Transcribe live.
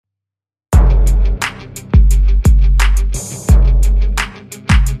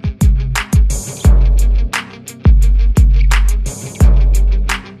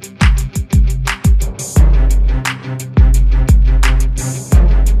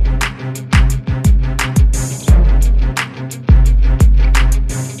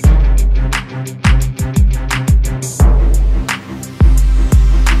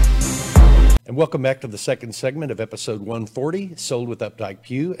welcome back to the second segment of episode 140, Sold with Updike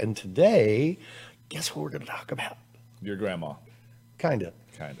Pew. And today, guess what we're going to talk about? Your grandma. Kinda.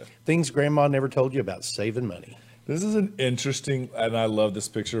 Things grandma never told you about saving money. This is an interesting, and I love this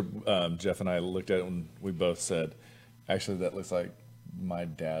picture. Jeff and I looked at it and we both said, actually, that looks like my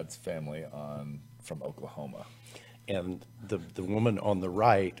dad's family from Oklahoma. And the woman on the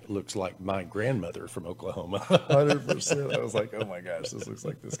right looks like my grandmother from Oklahoma. 100%. I was like, oh my gosh, this looks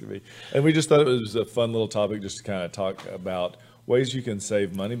like this could be. And we just thought it was a fun little topic just to kind of talk about ways you can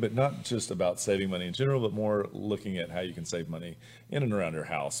save money, but not just about saving money in general, but more looking at how you can save money in and around your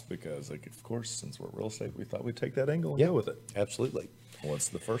house. Because, like, of course, since we're real estate, we thought we'd take that angle and go with it. Absolutely. What's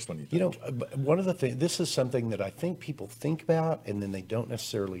the first one you think? You know, one of the things, this is something that I think people think about and then they don't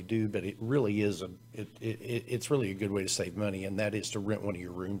necessarily do, but it really is it's really a good way to save money, and that is to rent one of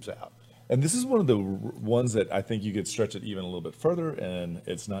your rooms out. And this is one of the ones that I think you could stretch it even a little bit further, and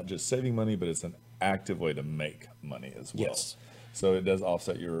it's not just saving money, but it's an active way to make money as well. Yes. So it does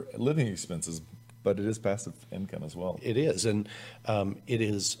offset your living expenses, but it is passive income as well. It is, and it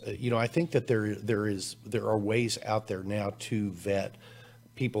is. I think that there are ways out there now to vet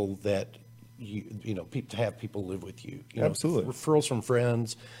people that to have people live with you. Absolutely. Referrals from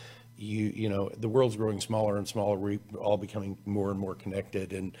friends. The world's growing smaller and smaller. We're all becoming more and more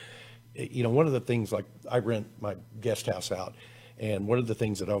connected, and one of the things, like, I rent my guest house out, and one of the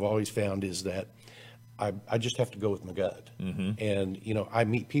things that I've always found is that I just have to go with my gut. Mm-hmm. And, I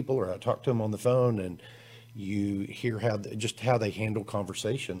meet people or I talk to them on the phone, and you hear how they handle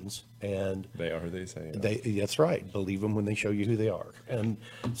conversations, and they are who they say. That's right. Believe them when they show you who they are. And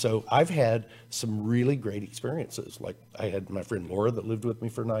so I've had some really great experiences. Like, I had my friend Laura that lived with me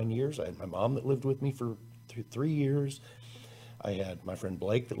for 9 years. I had my mom that lived with me for 3 years. I had my friend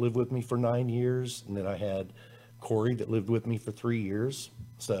Blake that lived with me for 9 years. And then I had Corey that lived with me for 3 years.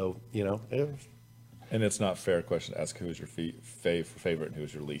 So, And it's not fair question to ask who's your favorite and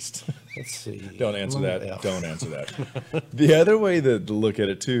who's your least. Let's see. Don't answer that. Yeah. Don't answer that. The other way to look at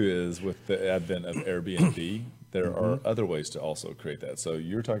it too is with the advent of Airbnb, there are other ways to also create that. So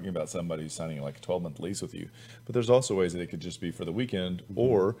you're talking about somebody signing like a 12-month lease with you, but there's also ways that it could just be for the weekend,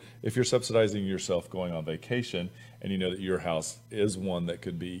 or if you're subsidizing yourself going on vacation and you know that your house is one that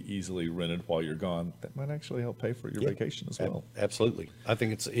could be easily rented while you're gone, that might actually help pay for your vacation as well. Absolutely. I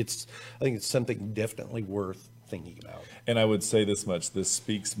think it's something definitely worth thinking about. And I would say this much: this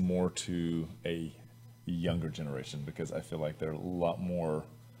speaks more to a younger generation, because I feel like they're a lot more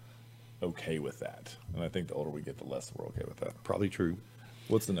okay with that. And I think the older we get, the less we're okay with that. Probably true.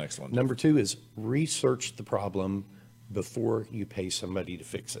 What's the next one? Number 2 is research the problem before you pay somebody to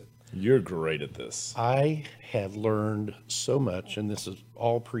fix it. You're great at this. I have learned so much, and this is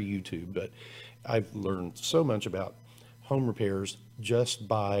all pre-YouTube, but I've learned so much about home repairs just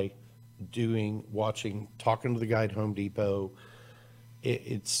by watching, talking to the guy at Home Depot.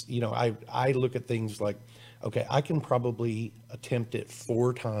 I look at things like, okay, I can probably attempt it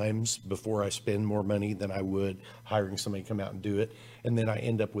 4 times before I spend more money than I would hiring somebody to come out and do it. And then I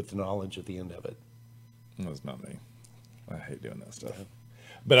end up with the knowledge at the end of it. That's not me. I hate doing that stuff.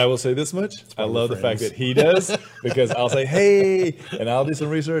 But I will say this much: I love the fact friends. that he does, because I'll say, hey, and I'll do some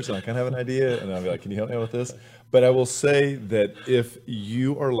research, and I kind of have an idea, and I'll be like, can you help me with this? But I will say that if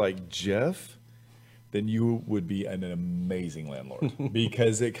you are like Jeff, then you would be an amazing landlord,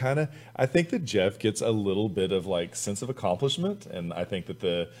 because I think that Jeff gets a little bit of like sense of accomplishment. And I think that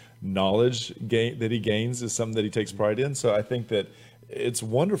the knowledge that he gains is something that he takes pride in. So I think that it's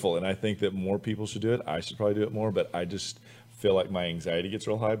wonderful. And I think that more people should do it. I should probably do it more, but I just feel like my anxiety gets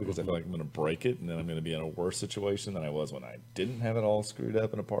real high, because I feel like I'm going to break it, and then I'm going to be in a worse situation than I was when I didn't have it all screwed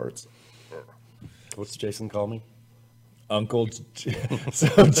up in parts. What's Jason call me?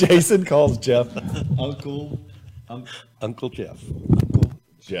 So Jason calls Jeff Uncle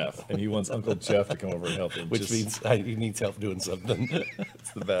Jeff, and he wants Uncle Jeff to come over and help him. Which means he needs help doing something.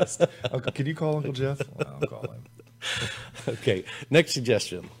 It's the best. Uncle, can you call Uncle Jeff? Well, I'll call him. Okay, next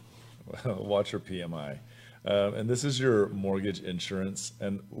suggestion. Watch your PMI. And this is your mortgage insurance.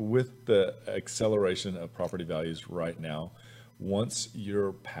 And with the acceleration of property values right now, once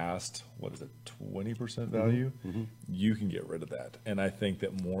you're past, 20% value, you can get rid of that. And I think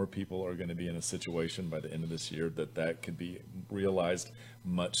that more people are going to be in a situation by the end of this year that could be realized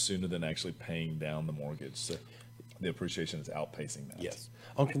much sooner than actually paying down the mortgage. So the appreciation is outpacing that. Yes.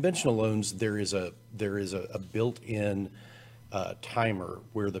 On conventional loans, there is a built-in timer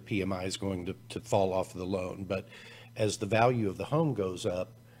where the PMI is going to fall off of the loan. But as the value of the home goes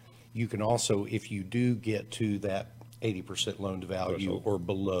up, you can also, if you do get to that 80% loan to value Threshold. or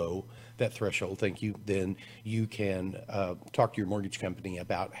below that threshold, thank you, then you can talk to your mortgage company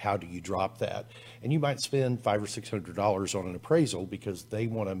about how do you drop that. And you might spend $500 or $600 on an appraisal because they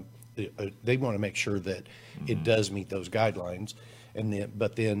want to make sure that it does meet those guidelines. And then,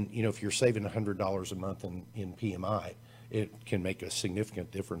 but then, if you're saving $100 a month in PMI, it can make a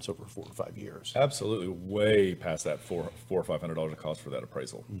significant difference over 4 or 5 years. Absolutely, way past that $400 or $500 cost for that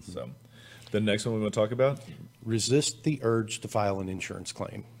appraisal. So, the next one we want to talk about, Resist the urge to file an insurance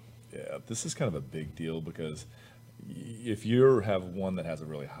claim. yeah, this is kind of a big deal because if you have one that has a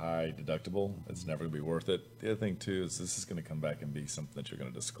really high deductible, it's never going to be worth it. The other thing too is this is going to come back and be something that you're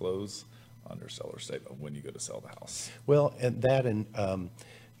going to disclose on your seller statement when you go to sell the house. Well, and that, and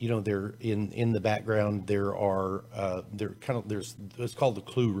there in the background there are there's it's called the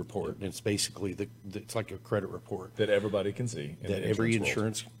Clue report, and it's basically it's like a credit report That everybody can see. In that the every world.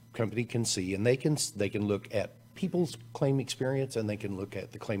 insurance company can see, and they can look at people's claim experience, and they can look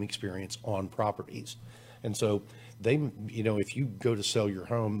at the claim experience on properties. And so they, if you go to sell your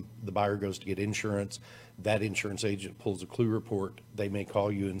home, the buyer goes to get insurance, that insurance agent pulls a Clue report, they may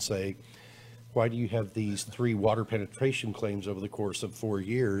call you and say, why do you have these 3 water penetration claims over the course of 4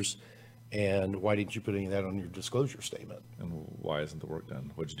 years? And why didn't you put any of that on your disclosure statement? And why isn't the work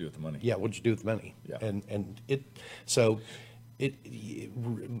done? What'd you do with the money? Yeah, what'd you do with the money? Yeah. And so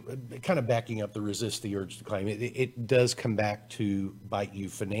kind of backing up the resist the urge to claim, it does come back to bite you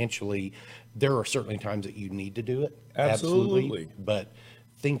financially. There are certainly times that you need to do it. Absolutely. But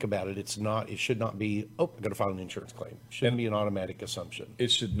think about it. It should not be, I got to file an insurance claim. It shouldn't be an automatic assumption.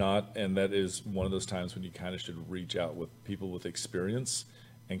 It should not, and that is one of those times when you kind of should reach out with people with experience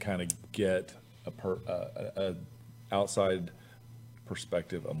and kind of get a outside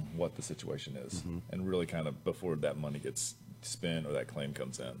perspective on what the situation is, and really kind of before that money gets spent or that claim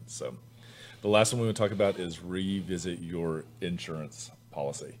comes in. So the last one we want to talk about is revisit your insurance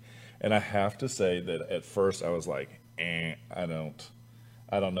policy. And I have to say that at first I was like, I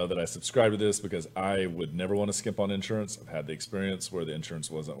don't know that I subscribe to this because I would never want to skimp on insurance. I've had the experience where the insurance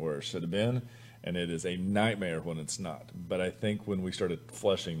wasn't where it should have been, and it is a nightmare when it's not. But I think when we started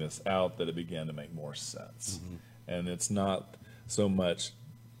fleshing this out that it began to make more sense. And it's not so much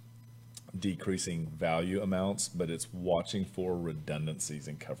decreasing value amounts, but it's watching for redundancies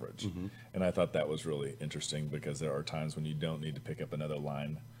in coverage. And I thought that was really interesting because there are times when you don't need to pick up another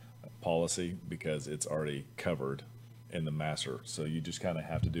line policy because it's already covered in the master. So you just kind of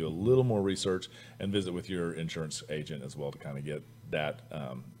have to do a little more research and visit with your insurance agent as well to kind of get that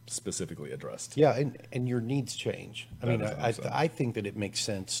specifically addressed. Yeah, and your needs change. I mean, That is awesome. I think that it makes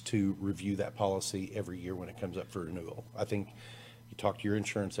sense to review that policy every year when it comes up for renewal. I think you talk to your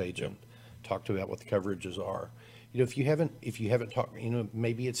insurance agent, talk to about what the coverages are. If you haven't talked,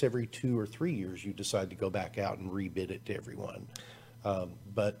 maybe it's every 2 or 3 years you decide to go back out and rebid it to everyone.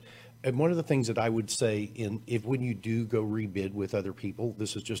 And one of the things that I would say when you do go rebid with other people,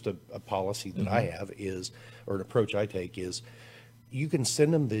 this is just a policy that I have or an approach I take is, you can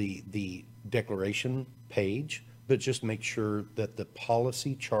send them the declaration page, but just make sure that the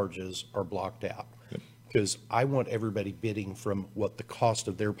policy charges are blocked out. Because I want everybody bidding from what the cost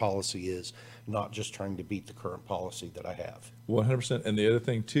of their policy is, not just trying to beat the current policy that I have. 100%. And the other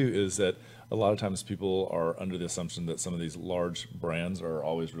thing too is that a lot of times people are under the assumption that some of these large brands are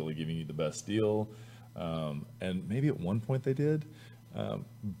always really giving you the best deal. And maybe at one point they did,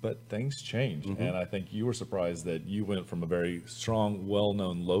 but things change. And I think you were surprised that you went from a very strong,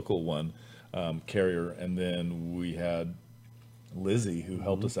 well-known local one carrier, and then we had Lizzie who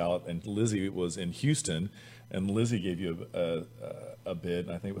helped us out, and Lizzie was in Houston, and Lizzie gave you a bid,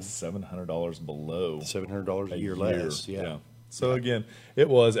 and I think it was $700 below $700 a year less. Yeah. So again, it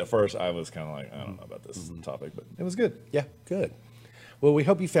was at first I was kind of like, I don't know about this topic, but it was good. Yeah, good. Well, we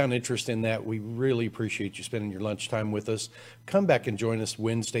hope you found interest in that. We really appreciate you spending your lunchtime with us. Come back and join us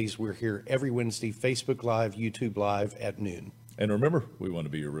Wednesdays. We're here every Wednesday, Facebook Live, YouTube Live at noon. And remember, we want to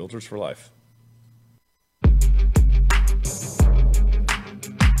be your realtors for life.